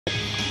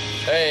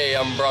Hey,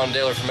 I'm Bron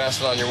Daler from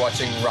Mastodon. You're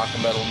watching Rock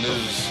and Metal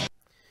News.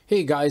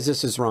 Hey guys,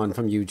 this is Ron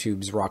from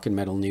YouTube's Rock and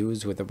Metal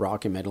News with a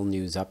Rock and Metal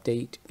News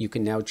update. You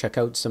can now check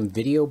out some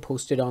video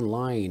posted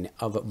online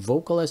of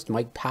vocalist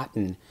Mike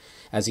Patton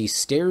as he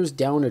stares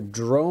down a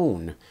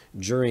drone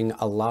during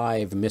a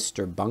live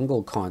Mr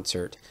Bungle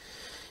concert.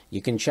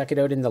 You can check it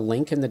out in the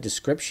link in the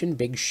description.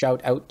 Big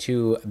shout out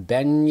to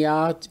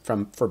Benya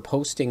for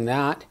posting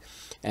that.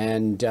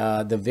 And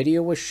the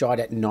video was shot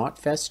at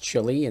Knotfest,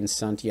 Chile in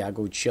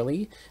Santiago,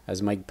 Chile.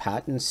 As Mike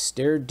Patton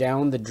stared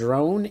down the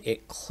drone,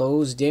 it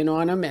closed in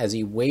on him as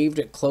he waved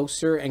it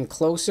closer and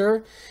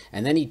closer.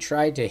 And then he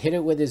tried to hit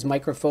it with his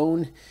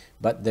microphone,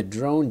 but the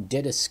drone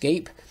did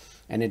escape.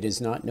 And it is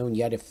not known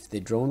yet if the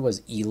drone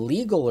was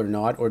illegal or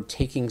not, or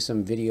taking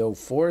some video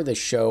for the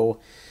show.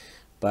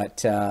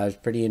 But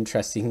pretty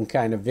interesting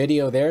kind of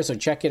video there, so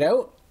check it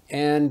out.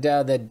 And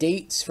the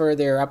dates for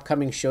their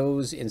upcoming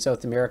shows in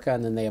South America,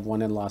 and then they have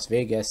one in Las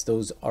Vegas,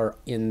 those are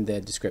in the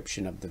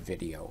description of the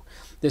video.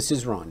 This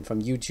is Ron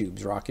from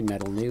YouTube's Rock and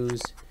Metal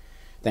News.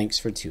 Thanks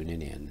for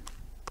tuning in.